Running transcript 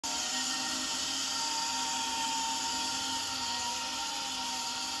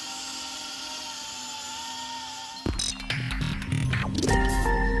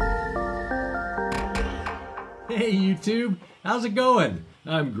Hey YouTube, how's it going?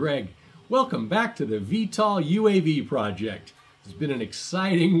 I'm Greg. Welcome back to the VTOL UAV Project. It's been an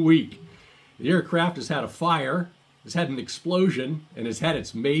exciting week. The aircraft has had a fire, has had an explosion, and has had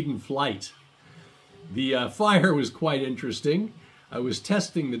its maiden flight. The fire was quite interesting. I was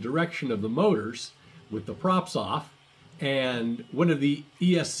testing the direction of the motors with the props off, and one of the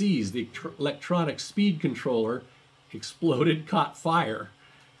ESCs, the electronic speed controller, exploded, caught fire.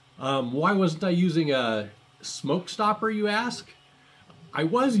 Why wasn't I using a smoke stopper, you ask? I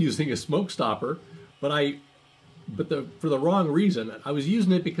was using a smoke stopper, but for the wrong reason. I was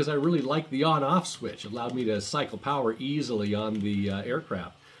using it because I really liked the on-off switch. It allowed me to cycle power easily on the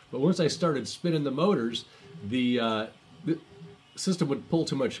aircraft. But once I started spinning the motors, the system would pull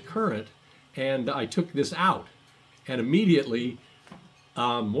too much current, and I took this out. And immediately,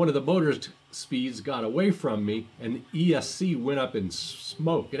 one of the motor's speeds got away from me, and the ESC went up in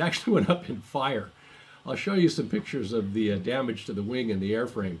smoke. It actually went up in fire. I'll show you some pictures of the damage to the wing and the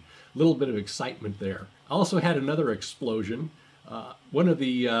airframe. A little bit of excitement there. I also had another explosion. One of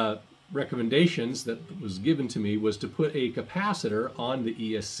the recommendations that was given to me was to put a capacitor on the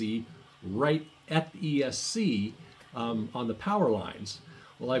ESC right at the ESC on the power lines.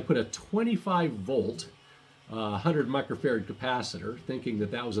 Well, I put a 25 volt 100 microfarad capacitor, thinking that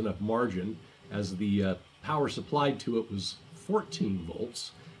that was enough margin, as the power supplied to it was 14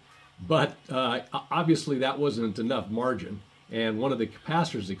 volts. But obviously that wasn't enough margin, and one of the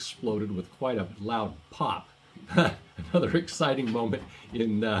capacitors exploded with quite a loud pop. Another exciting moment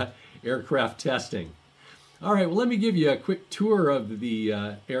in aircraft testing. All right, well, let me give you a quick tour of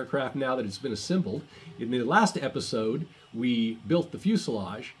the aircraft now that it's been assembled. In the last episode, we built the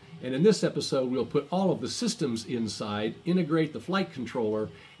fuselage, and in this episode, we'll put all of the systems inside, integrate the flight controller,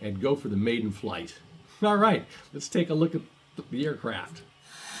 and go for the maiden flight. All right, let's take a look at the aircraft.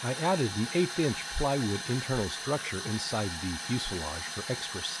 I added an 1/8-inch plywood internal structure inside the fuselage for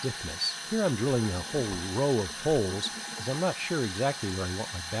extra stiffness. Here I'm drilling a whole row of holes, as I'm not sure exactly where I want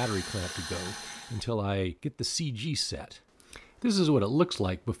my battery clamp to go until I get the CG set. This is what it looks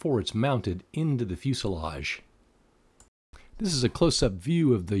like before it's mounted into the fuselage. This is a close-up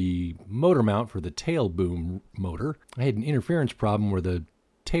view of the motor mount for the tail boom motor. I had an interference problem where the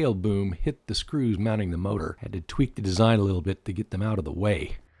tail boom hit the screws mounting the motor. I had to tweak the design a little bit to get them out of the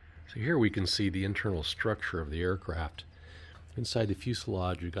way. So here we can see the internal structure of the aircraft. Inside the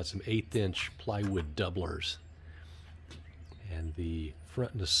fuselage, we've got some 1/8-inch plywood doublers. And the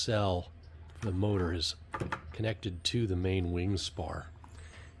front nacelle for the motor is connected to the main wing spar.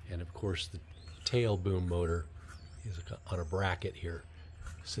 And of course, the tail boom motor is on a bracket here,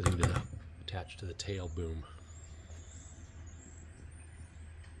 attached to the tail boom.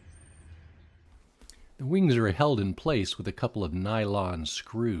 The wings are held in place with a couple of nylon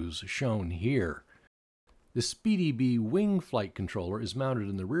screws shown here. The Speedy Bee wing flight controller is mounted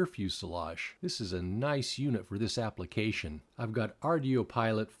in the rear fuselage. This is a nice unit for this application. I've got Arduino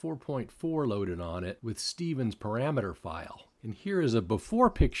Pilot 4.4 loaded on it with Stevens parameter file. And here is a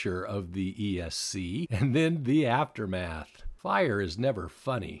before picture of the ESC, and then the aftermath. Fire is never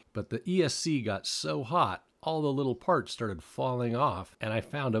funny, but the ESC got so hot, all the little parts started falling off, and I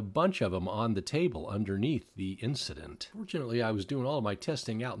found a bunch of them on the table underneath the incident. Fortunately, I was doing all of my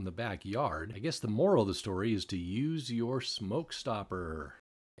testing out in the backyard. I guess the moral of the story is to use your smoke stopper.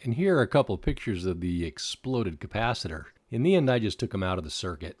 And here are a couple of pictures of the exploded capacitor. In the end, I just took them out of the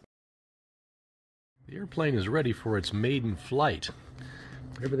circuit. The airplane is ready for its maiden flight.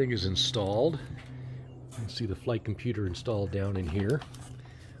 Everything is installed. You can see the flight computer installed down in here.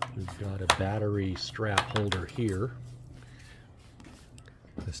 We've got a battery strap holder here.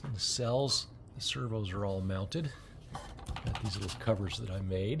 The nacelles, the servos are all mounted. Got these little covers that I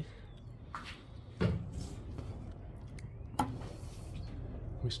made.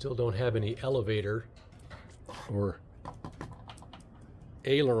 We still don't have any elevator or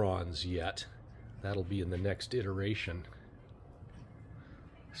ailerons yet. That'll be in the next iteration.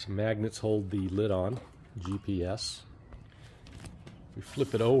 Some magnets hold the lid on, GPS. We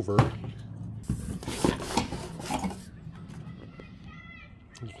flip it over.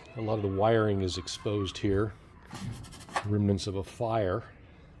 A lot of the wiring is exposed here, remnants of a fire.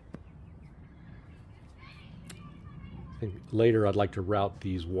 I think later I'd like to route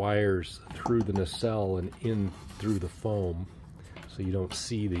these wires through the nacelle and in through the foam so you don't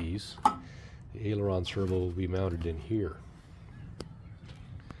see these. The aileron servo will be mounted in here.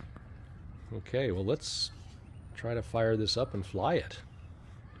 Okay, well, let's try to fire this up and fly it.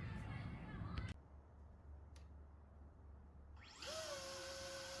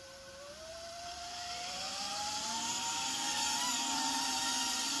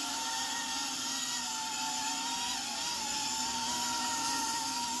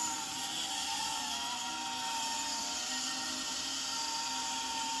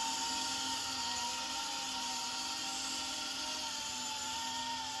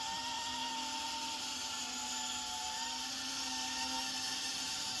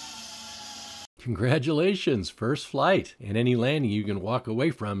 Congratulations, first flight, and any landing you can walk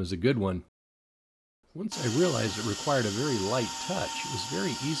away from is a good one. Once I realized it required a very light touch, it was very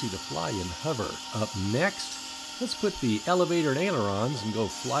easy to fly and hover. Up next, let's put the elevator and ailerons and go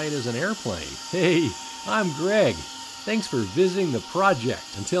fly it as an airplane. Hey, I'm Greg. Thanks for visiting the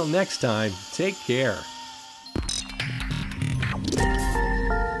project. Until next time, take care.